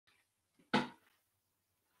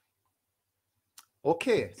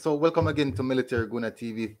Okay, so welcome again to Military Gooner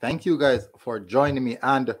TV. Thank you guys for joining me.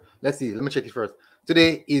 And let's see, let me check it first.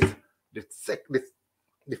 Today is the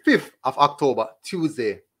 5th of October,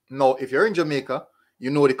 Tuesday. Now, if you're in Jamaica,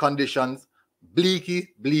 you know the conditions.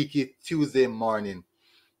 Bleaky Tuesday morning.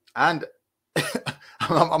 And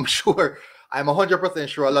I'm sure, I'm 100%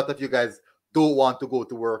 sure a lot of you guys don't want to go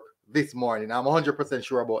to work this morning. I'm 100%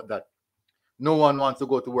 sure about that. No one wants to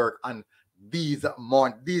go to work on these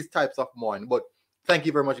types of morning. But thank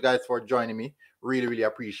you very much, guys, for joining me. Really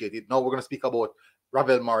appreciate it. Now we're going to speak about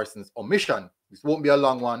Ravel Morrison's Omission. This won't be a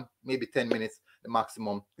long one, maybe 10 minutes, the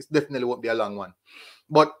maximum. This definitely won't be a long one.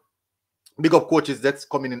 But big up coaches that's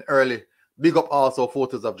coming in early. Big up also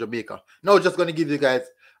photos of Jamaica. Now just going to give you guys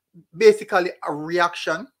basically a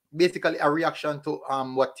reaction to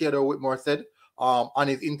what Tappa Whitmore said on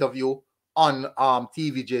his interview on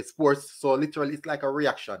TVJ Sports. So literally it's like a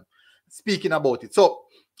reaction speaking about it. So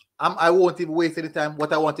I won't even waste any time.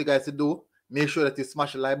 What I want you guys to do, make sure that you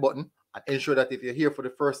smash the like button and ensure that if you're here for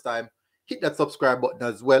the first time, hit that subscribe button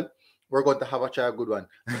as well. We're going to have a good one.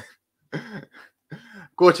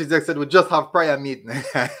 Coach Izek said we just have prayer meeting.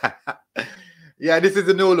 Yeah, this is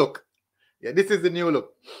the new look. This is the new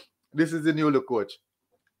look, coach.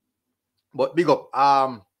 But big up.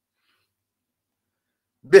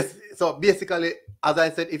 So basically, as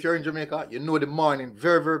I said, if you're in Jamaica, you know the morning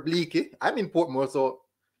very bleaky. I'm in Portmore, so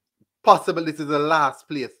possible this is the last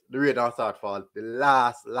place the rain start fall. The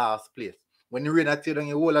last place. When the rain are tearing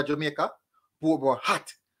the whole of Jamaica, Portmore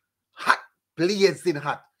hot, blazing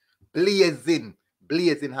hot.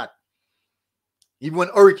 Even when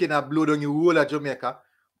hurricane are blow down the whole of Jamaica,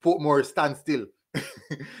 Portmore stand still.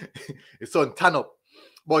 The sun turn up.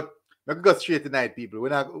 But we go straight tonight, people. We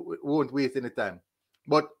won't waste any time.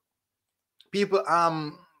 But people,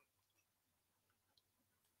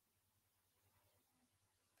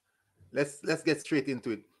 let's get straight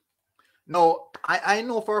into it. Now, I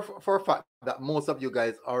know for a fact that most of you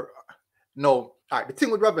guys are no. All right, the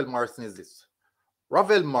thing with Ravel Morrison is this: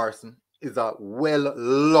 Ravel Morrison is a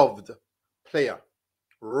well-loved player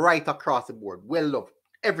right across the board. Well-loved.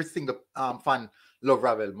 Every single fan love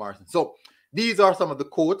Ravel Morrison. So these are some of the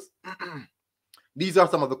quotes. These are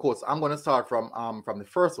some of the quotes. I'm going to start from the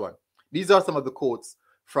first one. These are some of the quotes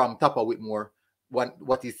from Tappa Whitmore,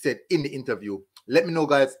 what he said in the interview. Let me know,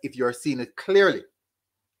 guys, if you're seeing it clearly. I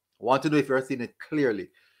want to know if you're seeing it clearly.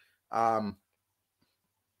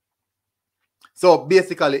 So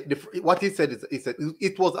basically, what he said is,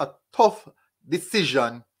 it was a tough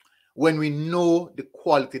decision when we know the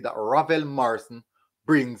quality that Ravel Morrison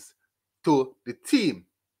brings to the team.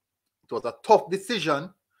 It was a tough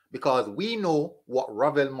decision because we know what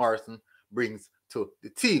Ravel Morrison brings to the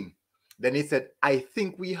team. Then he said, I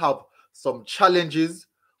think we have some challenges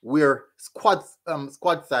where squad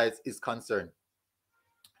size is concerned.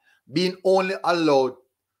 Being only allowed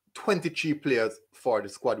 23 players for the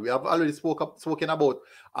squad. We have already spoken about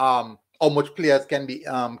how much players can be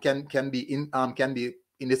in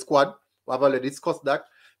the squad. We have already discussed that.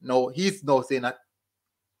 Now he's now saying that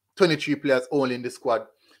 23 players only in the squad.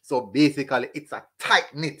 So basically, it's a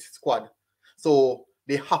tight-knit squad. So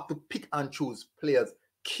they have to pick and choose players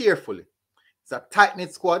carefully. It's a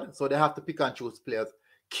tight-knit squad, so they have to pick and choose players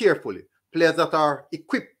carefully. Players that are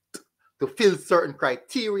equipped to fill certain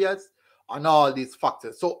criteria and all these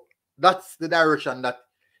factors. So that's the direction that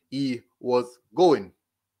he was going.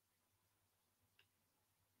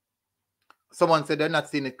 Someone said they're not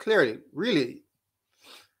seeing it clearly. Really?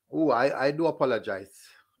 Oh, I do apologize.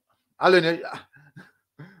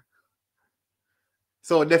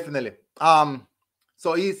 So definitely.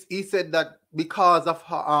 So he said that because of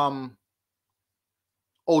how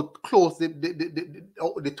close the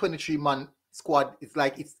 23-man squad, it's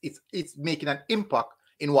like it's making an impact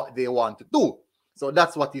in what they want to do. So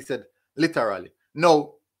that's what he said literally.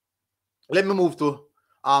 Now, let me move to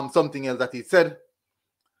something else that he said.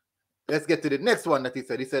 Let's get to the next one that he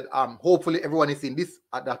said. He said, hopefully everyone is seeing this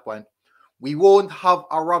at that point. We won't have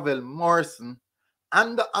a Ravel Morrison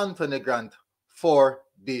and the Anthony Grant for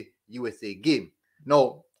the USA game.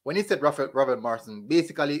 Now, when he said Ravel Morrison,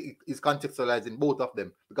 basically is contextualizing both of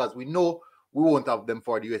them because we know we won't have them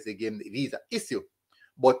for the USA game, the visa issue.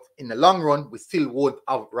 But in the long run, we still won't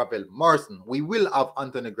have Ravel Morrison. We will have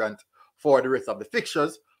Anthony Grant for the rest of the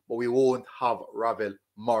fixtures, but we won't have Ravel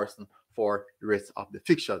Morrison for the rest of the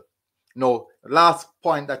fixtures. Now, the last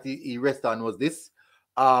point that he rested on was this.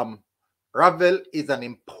 Ravel is an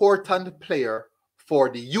important player for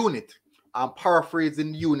the unit. I'm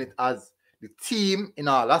paraphrasing the unit as the team in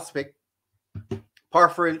all aspect.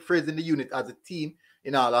 Paraphrasing the unit as a team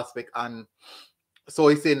in all aspect. And so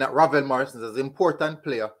he's saying that Ravel Morrison is an important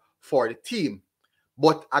player for the team.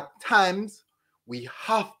 But at times, we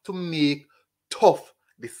have to make tough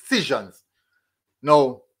decisions.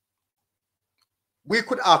 Now, we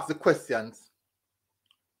could ask the questions,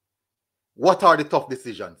 what are the tough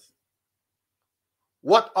decisions?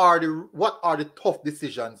 What are the tough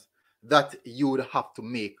decisions that you would have to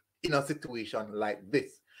make in a situation like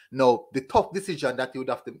this? Now, the tough decision that you would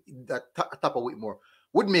have to, that Tappa Whitmore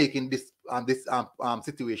would make in this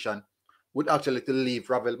situation would actually to leave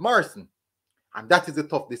Ravel Morrison. And that is a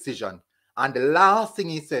tough decision. And the last thing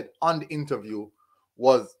he said on the interview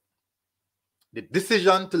was the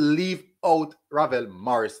decision to leave out Ravel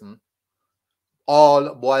Morrison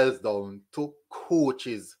all boils down to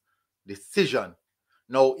coach's decision.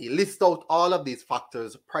 Now, he lists out all of these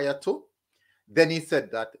factors prior to. Then he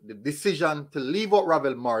said that the decision to leave out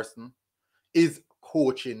Ravel Morrison is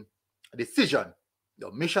coaching decision. The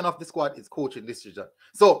mission of the squad is coaching decision.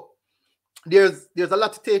 So there's a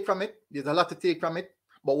lot to take from it. There's a lot to take from it.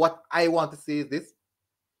 But what I want to say is this.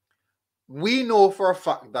 We know for a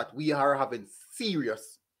fact that we are having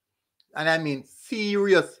serious, and I mean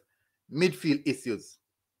serious, midfield issues.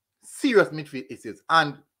 Serious midfield issues.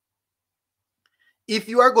 And if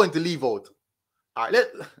you are going to leave out, all right,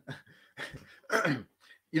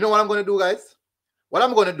 you know what I'm going to do, guys? What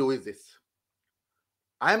I'm going to do is this.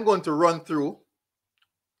 I'm going to run through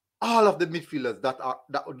all of the midfielders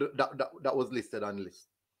that was listed on the list.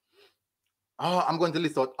 I'm going to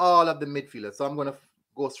list out all of the midfielders. So I'm going to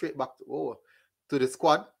go straight back to the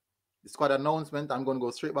squad announcement. I'm going to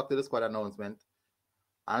go straight back to the squad announcement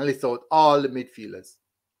and list out all the midfielders.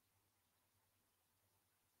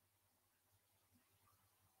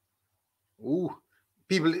 Ooh,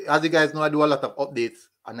 people, as you guys know, I do a lot of updates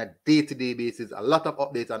on a day-to-day basis, a lot of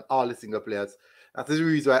updates on all the single players. That's the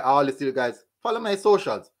reason why I always tell you guys, follow my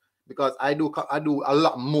socials, because I do a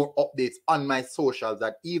lot more updates on my socials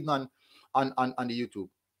than even on the YouTube.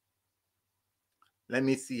 Let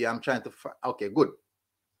me see. I'm trying to okay, good.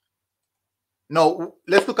 Now,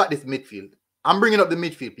 let's look at this midfield. I'm bringing up the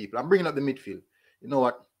midfield, people. I'm bringing up the midfield. You know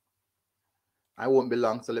what? I won't be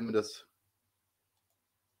long, so let me just...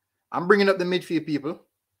 I'm bringing up the midfield, people.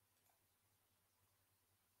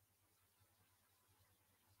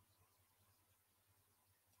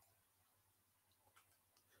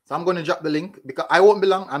 So I'm going to drop the link because I won't be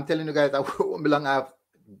long. I'm telling you guys, I won't be long. I have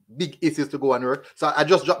big issues to go on work. So I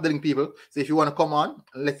just dropped the link, people. So if you want to come on,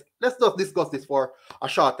 let's just discuss this for a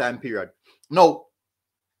short time period. No,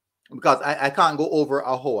 because I can't go over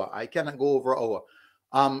a hour. I cannot go over an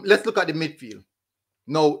hour. Let's look at the midfield.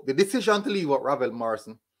 Now, the decision to leave out Ravel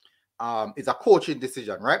Morrison is a coaching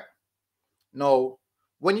decision, right? Now,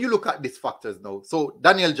 when you look at these factors now, so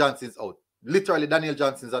Daniel Johnson's out. Literally, Daniel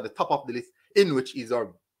Johnson's at the top of the list, in which is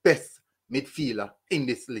our best midfielder in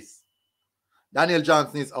this list. Daniel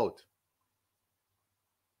Johnson is out.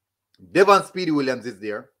 Devon Speedy Williams is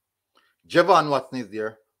there. Javon Watson is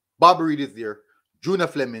there. Bob Reed is there. Junior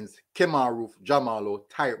Flemings, Kemar Roof, Jamalo,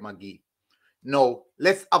 Tyrek McGee. Now,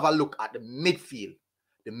 let's have a look at the midfield.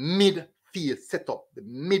 The midfield setup. The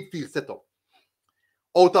midfield setup.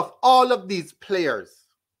 Out of all of these players,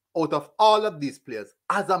 as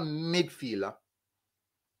a midfielder,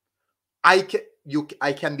 I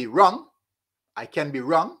can be wrong. I can be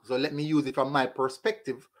wrong. So let me use it from my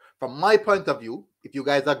perspective, from my point of view. If you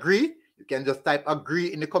guys agree, you can just type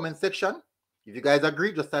agree in the comment section. If you guys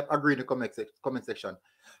agree, just type agree in the comment section.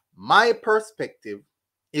 My perspective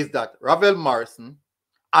is that Ravel Morrison,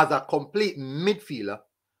 as a complete midfielder,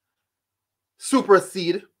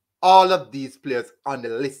 supersede all of these players on the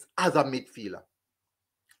list as a midfielder.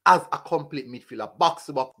 As a complete midfielder,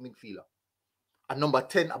 box-to-box midfielder. And number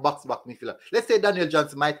 10, a box-to-box midfielder. Let's say Daniel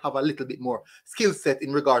Johnson might have a little bit more skill set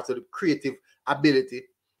in regards to the creative ability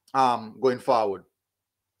going forward.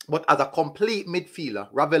 But as a complete midfielder,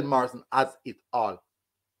 Ravel Morrison has it all.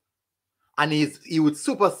 And he would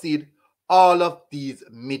supersede all of these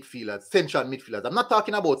midfielders, central midfielders. I'm not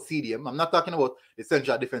talking about CDM. I'm not talking about the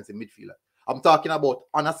central defensive midfielder. I'm talking about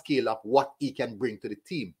on a scale of what he can bring to the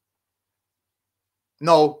team.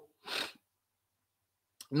 Now,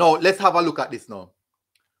 let's have a look at this now.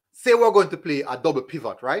 Say we're going to play a double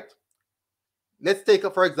pivot, right? Let's take,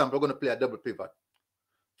 for example, we're going to play a double pivot.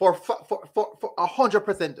 For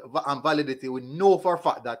 100% validity, we know for a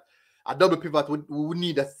fact that a double pivot would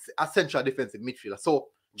need a central defensive midfielder. So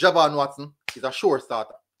Javon Watson is a sure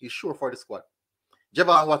starter. He's sure for the squad.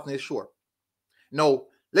 Javon Watson is sure. Now,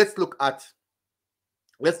 let's look at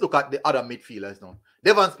the other midfielders now.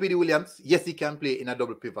 Devon Speedy Williams, yes, he can play in a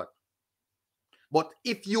double pivot. But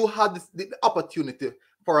if you had the opportunity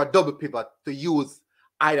for a double pivot to use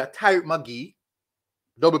either Tyrek McGee,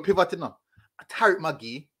 double pivot, Tyrek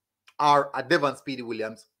McGee, or a Devon Speedy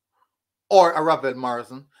Williams or a Ravel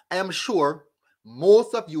Morrison, I am sure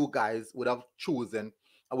most of you guys would have chosen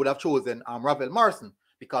Ravel Morrison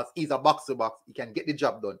because he's a box to box. He can get the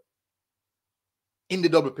job done in the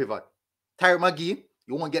double pivot. Tyre McGee,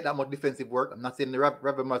 you won't get that much defensive work. I'm not saying the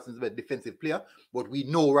Ravel Morrison is a defensive player, but we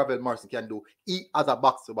know Ravel Morrison can do he as a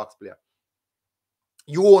box to box player.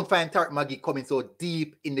 You won't find Tyre McGee coming so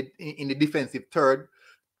deep in the defensive third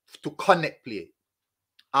to connect play,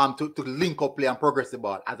 to link up play and progress the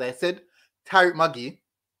ball. As I said, Tyre McGee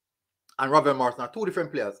and Ravel Morrison are two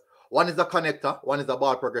different players. One is a connector, one is a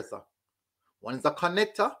ball progressor. One is a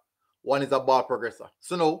connector, one is a ball progressor.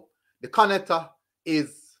 So now, the connector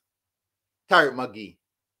is Tyre McGee.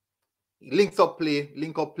 He link up play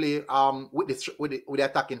with the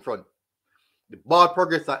attack in front. The ball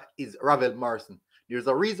progressor is Ravel Morrison. There's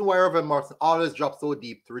a reason why Ravel Morrison always drops so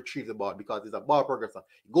deep to retrieve the ball, because he's a ball progressor.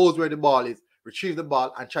 He goes where the ball is, retrieve the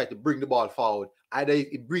ball, and try to bring the ball forward. Either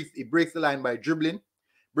it breaks the line by dribbling,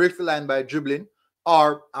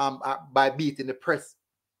 or by beating the press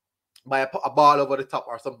by a ball over the top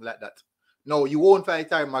or something like that. No, you won't find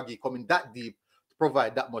Tyre McGee coming that deep to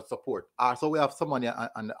provide that much support. So we have someone here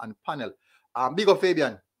on the panel. Big up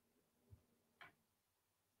Fabian.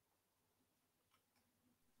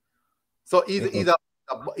 So he's a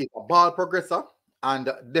ball progressor, and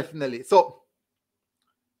definitely. So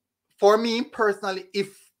for me personally,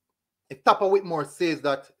 if Tappa Whitmore says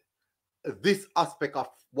that this aspect of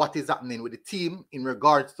what is happening with the team in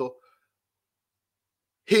regards to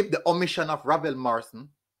him, the omission of Ravel Morrison,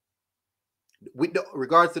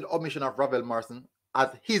 regards to the omission of Ravel Morrison as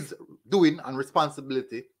his doing and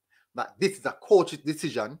responsibility, that this is a coach's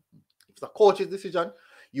decision. If it's a coach's decision,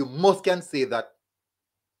 you must can say that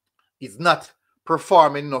he's not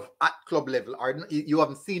performing enough at club level, or you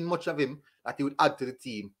haven't seen much of him that he would add to the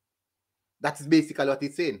team. That is basically what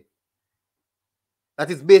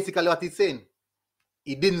he's saying.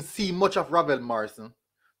 He didn't see much of Ravel Morrison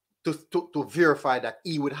to verify that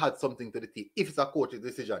he would add something to the team if it's a coach's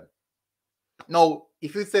decision. Now,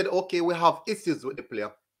 if you said, okay, we have issues with the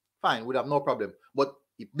player, fine, we'd have no problem. But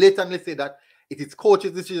he blatantly said that it is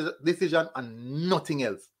coach's decision and nothing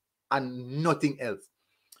else.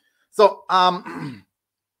 So,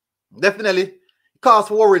 definitely cause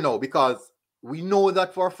for worry now, because we know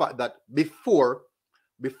that for a fact that before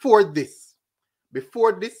this,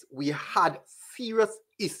 we had serious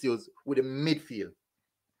issues with the midfield.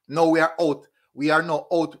 Now we are out. We are now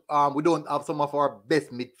out. We don't have some of our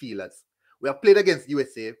best midfielders. We have played against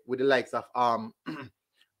USA with the likes of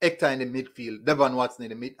Hector in the midfield, Devon Watson in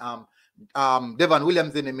the mid, Devon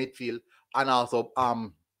Williams in the midfield, and also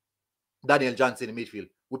Daniel Johnson in the midfield.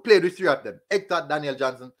 We played with three of them: Hector, Daniel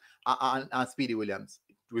Johnson, and Speedy Williams.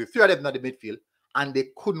 With three of them in the midfield, and they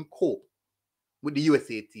couldn't cope with the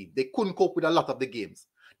USA team. They couldn't cope with a lot of the games.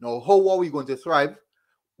 Now, how are we going to thrive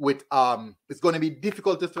with it's going to be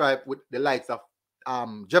difficult to thrive with the likes of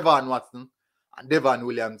Javon Watson and Devon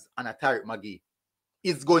Williams and Tyre McGee.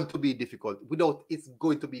 It's going to be difficult. It's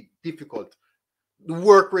going to be difficult. The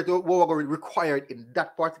work rate required in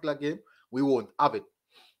that particular game, we won't have it.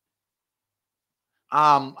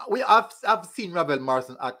 I've seen Ravel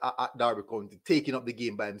Morrison at Derby County taking up the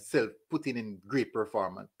game by himself, putting in great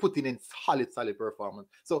performance, putting in solid performance.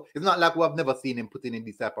 So it's not like we have never seen him putting in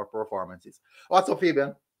these type of performances. What's up,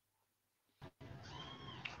 Fabian?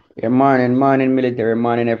 Yeah, morning, military,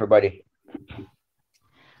 morning, everybody.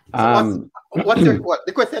 So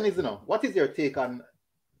the question is, what is your take on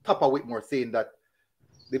Tappa Whitmore saying that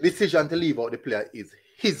the decision to leave out the player is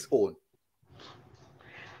his own?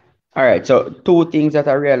 All right, so two things that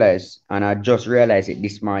I realized, and I just realized it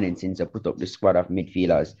this morning since I put up the squad of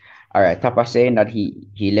midfielders. All right, Tappa saying that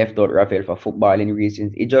he left out Ravel for footballing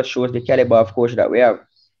reasons. It just shows the caliber of coach that we have.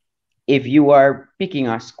 If you are picking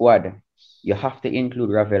a squad, you have to include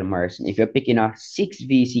Ravel Morrison. If you're picking a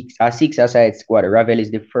 6v6, a 6-a-side squad, Ravel is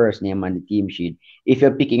the first name on the team sheet. If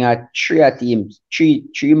you're picking a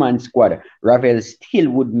three-man squad, Ravel still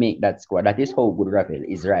would make that squad. That is how good Ravel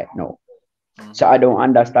is right now. So I don't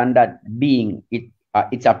understand that being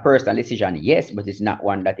it's a personal decision, yes, but it's not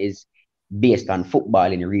one that is based on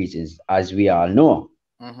footballing reasons, as we all know.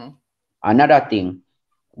 Another thing,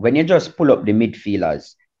 when you just pull up the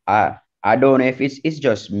midfielders, I don't know if it's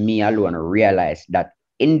just me alone realize that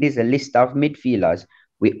in this list of midfielders,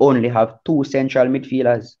 we only have 2 central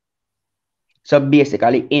midfielders. So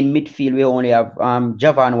basically, in midfield, we only have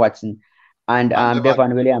Javon Watson and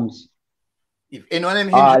Devon Williams. If anyone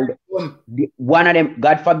injured, one of them,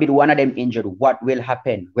 God forbid, one of them injured, what will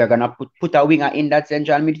happen? We're gonna put a winger in that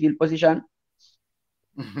central midfield position.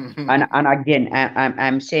 And again,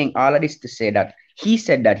 I'm saying all of this to say that He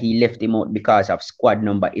said that he left him out because of squad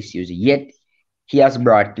number issues, yet he has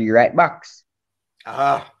brought 3 right backs.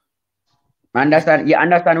 Understand? You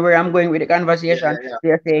understand where I'm going with the conversation? Yeah.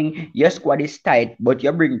 They're saying your squad is tight, but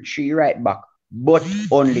you bring 3 right back, but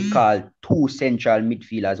only call 2 central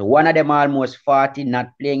midfielders. One of them almost 40,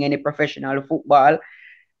 not playing any professional football,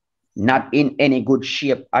 not in any good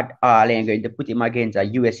shape at all, and going to put him against a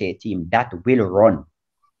USA team that will run.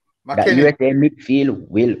 That USA midfield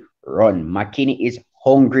will run. McKinney is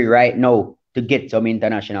hungry right now to get some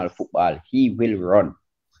international football. He will run.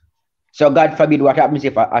 So God forbid what happens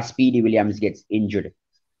if a Speedy Williams gets injured.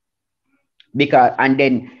 Because and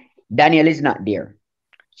then Daniel is not there.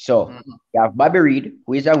 So you have Bobby Reed,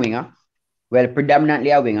 who is a winger. Well,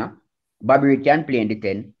 predominantly a winger. Bobby Reed can play in the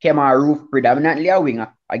 10. Kemar Roof, predominantly a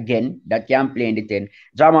winger. Again, that can play in the 10.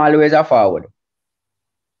 Jamal is a forward.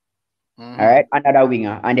 All right, another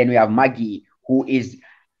winger. And then we have Maggie, who is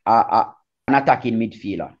an attacking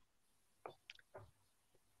midfielder.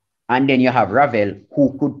 And then you have Ravel,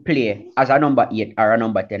 who could play as a number 8 or a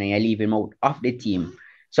number 10, and you leave him out of the team.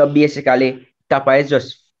 So basically, Tappa is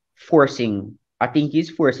just forcing, I think he's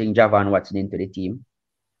forcing Javon Watson into the team.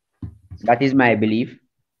 That is my belief.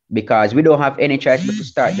 Because we don't have any choice but to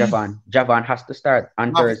start Javon. Javon has to start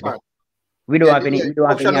on Thursday. We don't have any other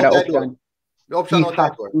option. He has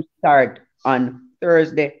to start on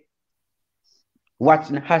Thursday.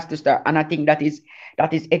 Watson has to start. And I think that is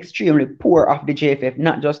extremely poor of the JFF,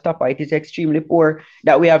 not just Tappa. It is extremely poor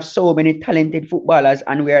that we have so many talented footballers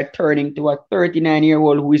and we are turning to a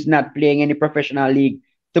 39-year-old who is not playing any professional league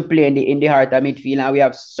to play in the heart of midfield. And we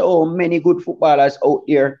have so many good footballers out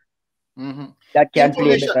there that can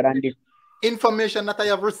play better than this. Information that I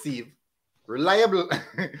have received, reliable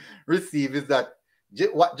receive, is that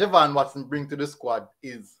what Javon Watson bring to the squad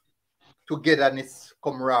is togetherness,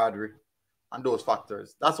 camaraderie, and those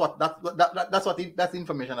factors. That's the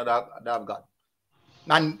information that I've got.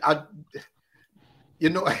 And you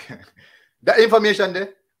know, that information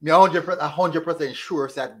there, me 100% sure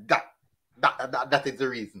that is the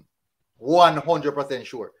reason. 100%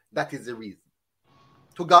 sure that is the reason.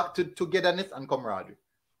 Togetherness and camaraderie.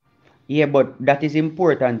 Yeah, but that is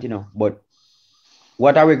important, you know. But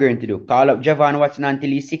what are we going to do? Call up Javon Watson until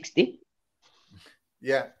he's 60?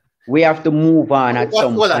 Yeah. We have to move on at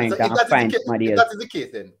some point and find somebody else. If that is the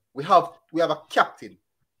case, then we have a captain.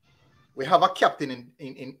 We have a captain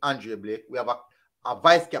in Andre Blake. We have a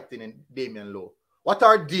vice captain in Damian Lowe. What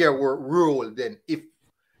are their role then if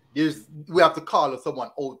we have to call someone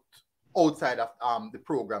outside of the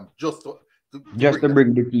program just to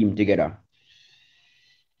bring the team together?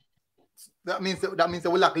 That means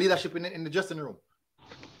that we lack leadership in the dressing room.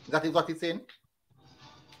 That is what he's saying.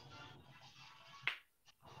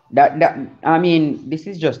 I mean, this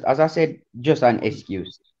is just, as I said, just an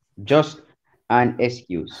excuse. Just an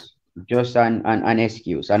excuse. Just an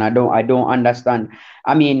excuse. And I don't understand.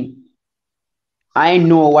 I mean, I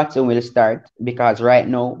know Watson will start because right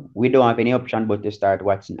now we don't have any option but to start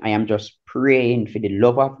Watson. I am just praying for the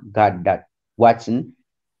love of God that Watson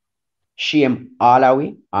shame all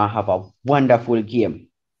away and have a wonderful game.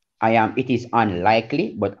 It is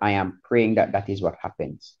unlikely, but I am praying that is what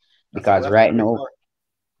happens. Because right now,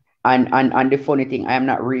 and the funny thing, I am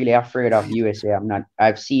not really afraid of USA.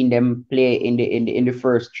 I've seen them play in the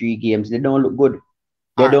first 3 games. They don't look good.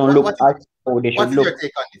 They don't look as how they should look.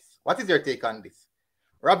 What is your take on this?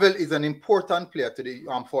 Ravel is an important player to the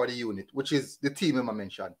for the unit, which is the team I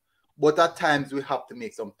mentioned. But at times we have to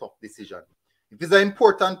make some tough decisions. If he's an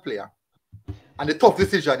important player, and the tough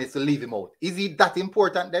decision is to leave him out, is he that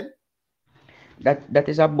important then? That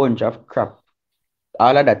is a bunch of crap.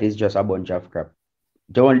 All of that is just a bunch of crap.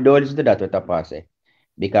 Don't listen to that what Tappa say.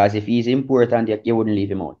 Because if he's important, you wouldn't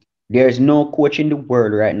leave him out. There's no coach in the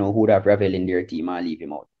world right now who would have Ravel in their team and leave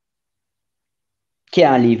him out.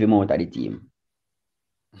 Can't leave him out of the team.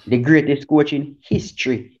 The greatest coach in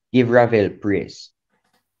history give Ravel praise.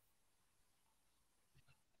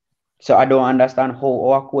 So I don't understand how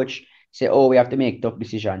our coach say, oh, we have to make tough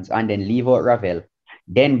decisions and then leave out Ravel,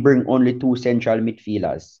 then bring only 2 central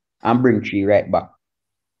midfielders and bring 3 right back.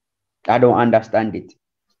 I don't understand it.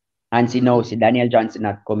 And see now, Daniel Johnson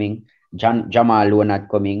not coming, Jamal Lowe not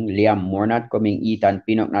coming, Liam Moore not coming, Ethan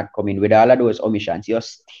Pinnock not coming. With all of those omissions, you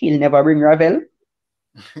still never bring Ravel?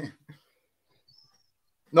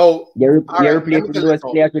 No. You're replacing those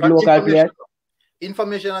players with local players?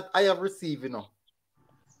 Information that I have received,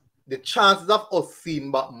 the chances of us seeing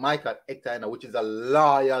Michael Hector, which is a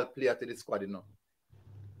loyal player to the squad,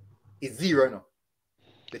 is 0.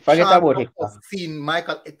 The Forget chance about of Hector. us seeing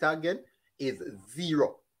Michael Hector again is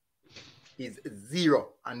 0. Is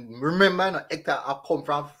 0. And remember, Hector have come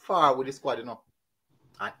from far with the squad,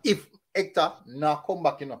 And if Hector not come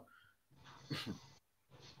back,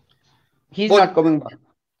 He's not coming back.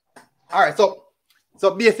 All right, so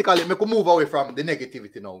basically, we could move away from the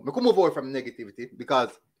negativity now. We could move away from negativity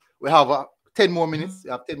because we have 10 more minutes.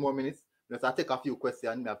 We have 10 more minutes. Let's take a few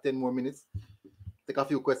questions. We have 10 more minutes. Take a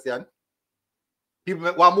few questions.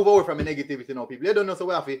 People want to move away from the negativity now. People, they don't know, so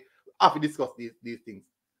we have to discuss these things.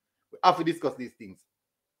 We have to discuss these things.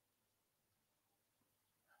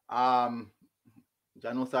 Jano,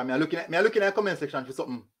 sorry, I'm looking at the comment section for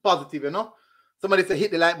something positive, Somebody say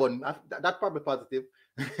hit the like button. That's probably positive.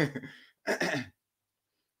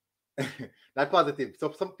 That's positive.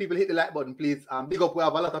 So some people hit the like button, please. Big up. We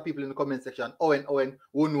have a lot of people in the comment section. Owen,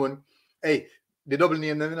 one. Hey, the double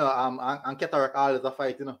name, and Cataract always a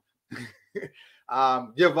fight,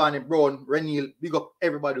 Giovanni Brown, Renil, big up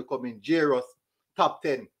everybody who come in. Jaros, Top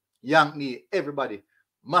 10, Yankney, everybody.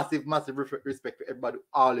 Massive respect for everybody.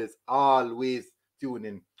 Always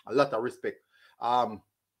tuning. A lot of respect. I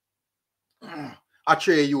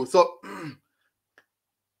trade you. So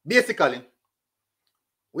basically,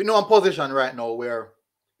 we know in position right now where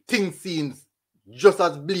things seems just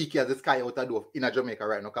as bleak as the sky out of in Jamaica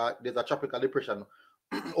right now, because there's a tropical depression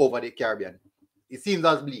over the Caribbean. It seems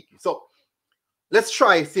as bleak. So let's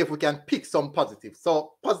try see if we can pick some positives.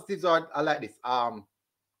 So positives are like this.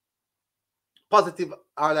 Positive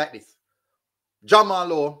are like this.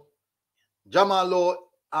 Jamalo,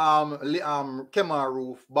 Kemar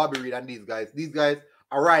Roof, Bobby Reed, and these guys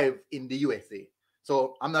arrive in the USA.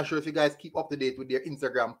 So I'm not sure if you guys keep up to date with their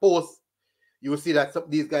Instagram posts. You will see that some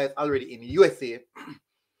of these guys already in the USA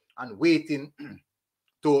and waiting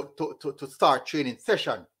to start training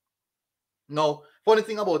session. Now, funny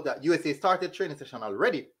thing about that, USA started training session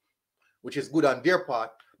already, which is good on their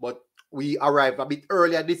part, but we arrived a bit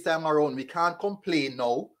earlier this time around. We can't complain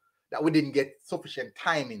now that we didn't get sufficient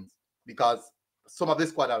timings because some of the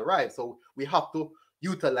squad arrived. So we have to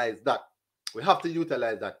utilize that.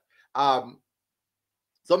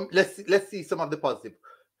 So let's see some of the positive.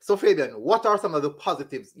 So Fabian, what are some of the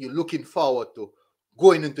positives you're looking forward to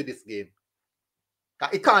going into this game?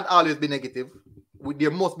 It can't always be negative. There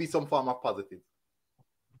must be some form of positive.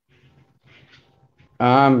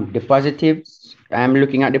 The positives, I'm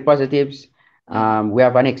looking at the positives. We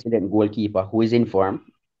have an excellent goalkeeper who is in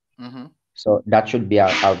form. So that should be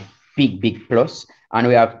a big plus. And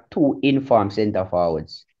we have 2 informed center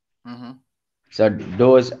forwards. So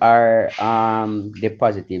those are the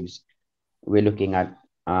positives we're looking at.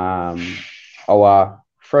 Our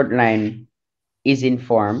front line is in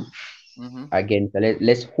form again. So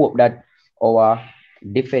let's hope that our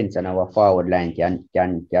defense and our forward line can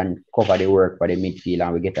cover the work for the midfield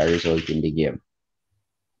and we get a result in the game.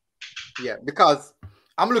 Yeah, because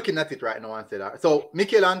I'm looking at it right now and say that. So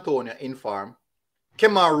Mikel Antonio in form,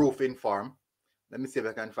 Kemar Roof in form. Let me see if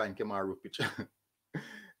I can find Kemar Roof picture.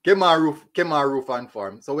 Kemar Roof on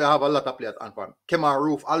form. So we have a lot of players on form. Kemar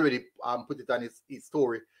Roof already put it on his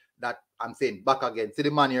story that I'm saying back again. See the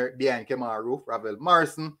man here behind Kemar Roof, Ravel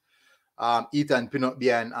Morrison, Ethan Pinot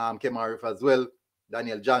behind Kemar Roof as well,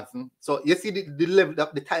 Daniel Johnson. So you see the level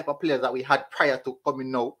of the type of players that we had prior to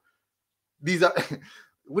coming now. These are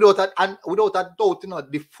without a doubt,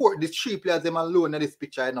 the 3 players them alone in this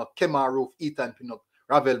picture, Kemar Roof, Ethan Pinot,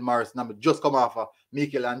 Ravel Morrison, and just come off of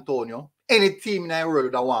Mikel Antonio. Any team in the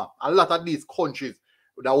world that want, a lot of these countries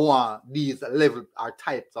that want these level or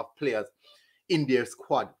types of players in their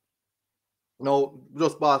squad. Now,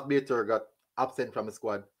 just Boss Bater got absent from the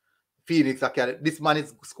squad. Phoenix Academy, this man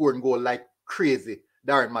is scoring goal like crazy.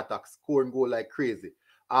 Darren Mattock scoring goal like crazy.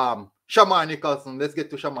 Shamar Nicholson, let's get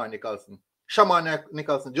to Shamar Nicholson. Shamar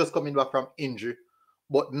Nicholson just coming back from injury,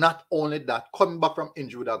 but not only that, coming back from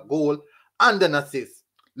injury with a goal and an assist,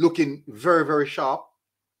 looking very, very sharp.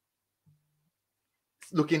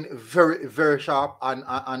 Looking very, very sharp and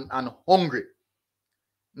hungry.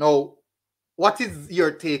 Now, what is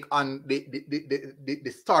your take on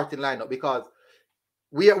the starting lineup? Because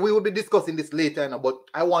we will be discussing this later, but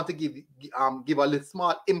I want to give a little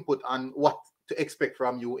small input on what to expect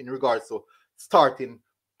from you in regards to starting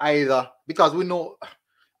either, because we know,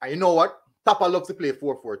 you know what, Tappa loves to play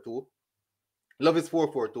 4-4-2. Love is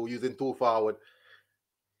 4-4-2 using 2 forward.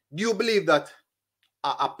 Do you believe that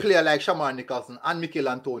a player like Shamar Nicholson and Mikel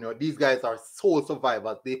Antonio, these guys are sole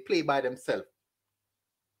survivors? They play by themselves.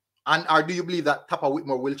 Or do you believe that Tappa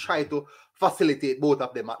Whitmore will try to facilitate both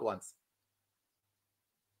of them at once?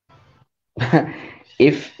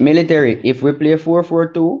 If we play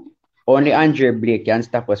 4-4-2, only Andre Blake can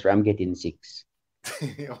stop us from getting 6.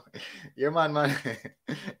 Your man.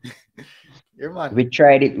 Your man. We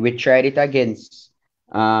tried it against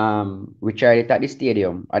We tried it at the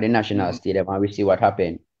stadium, at the national stadium, and we see what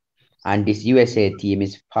happened. And this USA team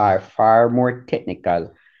is far more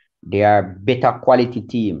technical. They are better quality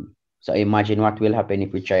team. So imagine what will happen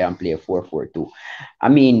if we try and play a 4-4-2. I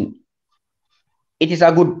mean, it is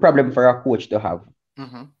a good problem for a coach to have.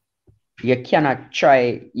 You cannot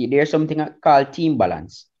try. There's something called team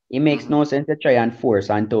balance. It makes no sense to try and force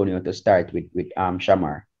Antonio to start with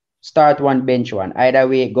Shamar. Start one, bench one. Either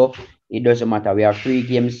way, go. It doesn't matter. We have 3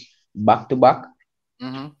 games back to back.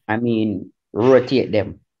 I mean, rotate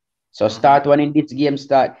them. So start one in this game.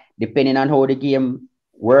 Start depending on how the game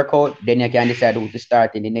work out. Then you can decide who to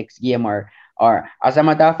start in the next game. Or as a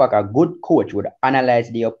matter of fact, a good coach would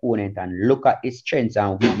analyze the opponent and look at the strengths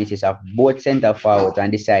and weaknesses of both center forwards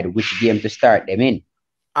and decide which game to start them in.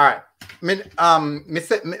 All right.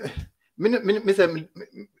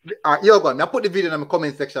 You're going. I put the video in the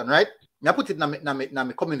comment section, right? I put it in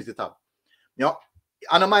my community tab. You know,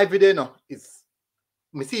 and my video now is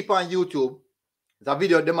me see it on YouTube. It's a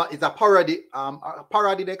video. It's a parody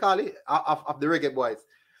they call it of the Reggae Boyz,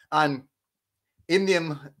 and in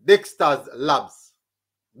them Dexter's Labs.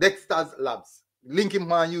 Link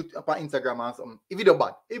him on YouTube, on Instagram and something. If video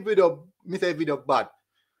bad, me say video bad.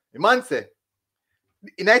 The man say,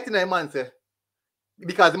 in 1999 man say,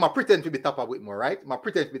 because he might pretend to be Tappa Whitmore, right? He might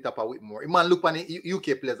pretend to be Tappa Whitmore. The man look on the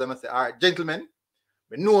UK players and say, all right, gentlemen,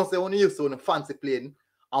 we know say when you use on a fancy playing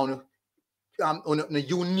on a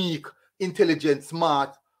unique, intelligent,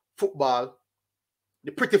 smart football.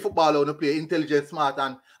 The pretty football on the play, intelligent, smart,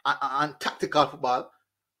 and tactical football.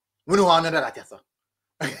 We don't want none of that, yes, sir.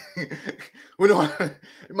 We don't want,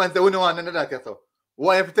 the man say, we don't want none of that, yes, sir.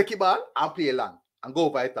 Why if you take it ball and play long and go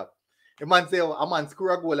over it up? The man say, oh, a man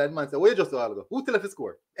score a goal, and the man say, what you just saw go? Who tell if you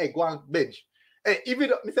score? Hey, go on bench. Hey, if you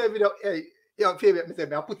don't, hey, your favorite, me say,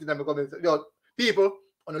 I put it in the comments. Yo, people,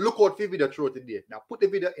 on the lookout for video through today. Now put the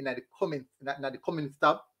video in the comments, in the comments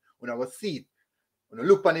tab, when I was see it, when I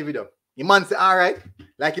look on the video. The man say, all right.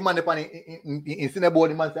 Like the man in Cineboard,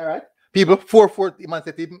 the man say, all right. People, 4-4, the man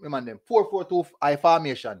say, the man them, 4-4-2 I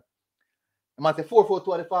formation. The man say,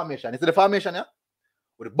 4-4-2 the formation. You see the formation, yeah?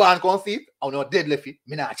 With the band can see it, I will not dead left it,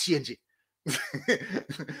 me not change it.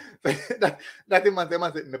 that the man say,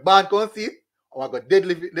 my band can see it, I got dead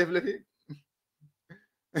left it.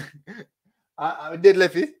 I dead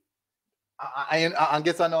left it. I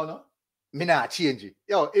guess I know, no? Me not change it.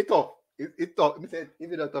 Yo, it's tough. It's tough. Me say,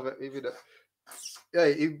 if it tough, yeah,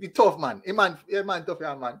 it's tough, man. Man, tough,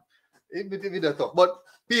 yeah, man. It's tough. But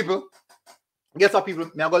people, guess what,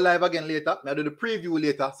 people? Me I go live again later. Me I do the preview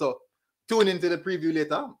later. So tune into the preview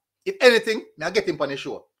later. If anything, me I get him on the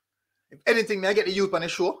show. If anything, me I get the youth on the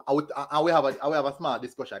show. I will have a small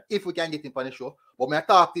discussion if we can get him on the show. But me I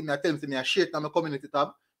talk to him. Me I tell him me I share it on my community tab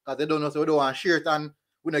because they don't know, so we don't want to share it and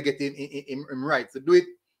we don't get him right. So do it.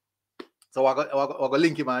 So I got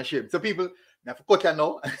link him and share him. So people, I have to cut you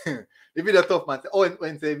now. The video tough, man. Oh,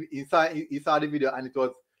 when he saw the video and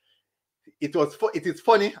it is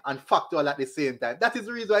funny and factual at the same time. That is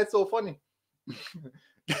the reason why it's so funny.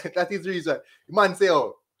 That is the reason. The man say,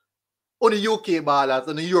 oh, on the UK ballers,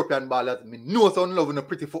 on the European ballers, me know some love in the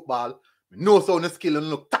pretty football, me know some skill and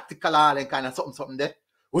look tactical and kind of something there.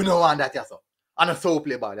 We don't want that, yes, sir. And a so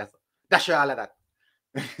play ball, yes, sir. That's all of that.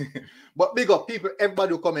 But big up people,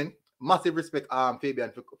 everybody who come in. Massive respect,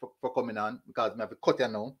 Fabian, for coming on, because I have to cut you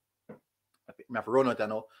now. I have to run out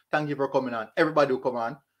now. Thank you for coming on. Everybody who come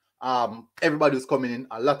on, everybody who's coming in,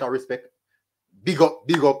 a lot of respect. Big up.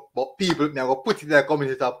 But people, I'm going to put it in the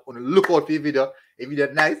community tab on the lookout for the video. If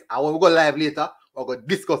video nice, I will go live later. We're going to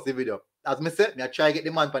discuss the video. As I said, I try to get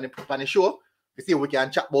the man on the show to see if we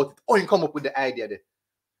can chat about it. Or you come up with the idea there.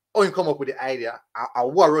 I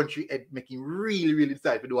will run through it, making really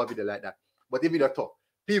excited to do a video like that. But the video tough.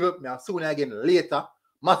 People, me soon again later.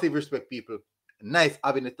 Massive respect, people. Nice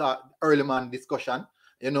having the early man discussion.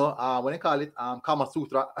 You know, when they call it Kama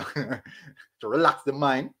Sutra to relax the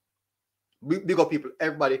mind. Big up, people.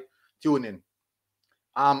 Everybody tune in.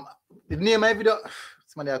 The name of my video.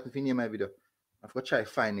 Somebody asked me if you name my video. I've got to try to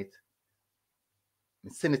find it. I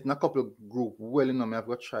send it in a couple of groups. Well, you know, I've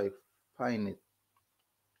got to try to find it.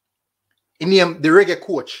 The name, the Reggae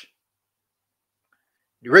Coach.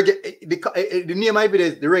 The name of my video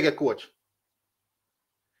is the Reggae Coach.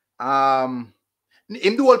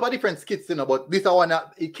 In do all for different skits, you know, but this one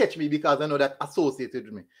it catch me because I know that associated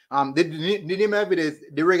with me. The name of my video is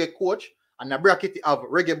the Reggae Coach, and the bracket of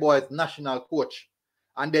Reggae Boyz national coach,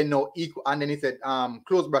 and then no equal, and then he said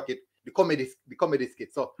close bracket the comedy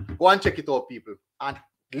skit. So go and check it out, people. And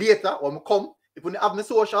later when we come, if you have my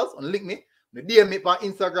socials, on link me, the DM me on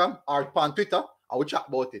Instagram or on Twitter, I will chat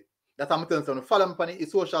about it. That's how I'm telling you. Follow me on the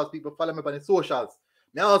socials, people. Follow me on the socials.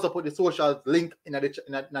 Now also put the socials link in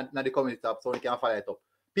the community tab so you can follow it up.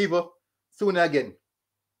 People, soon again.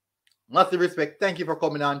 Massive respect. Thank you for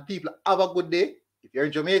coming on. People, have a good day. If you're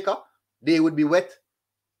in Jamaica, day would be wet.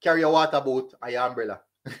 Carry your water boat or your umbrella.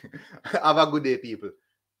 Have a good day, people.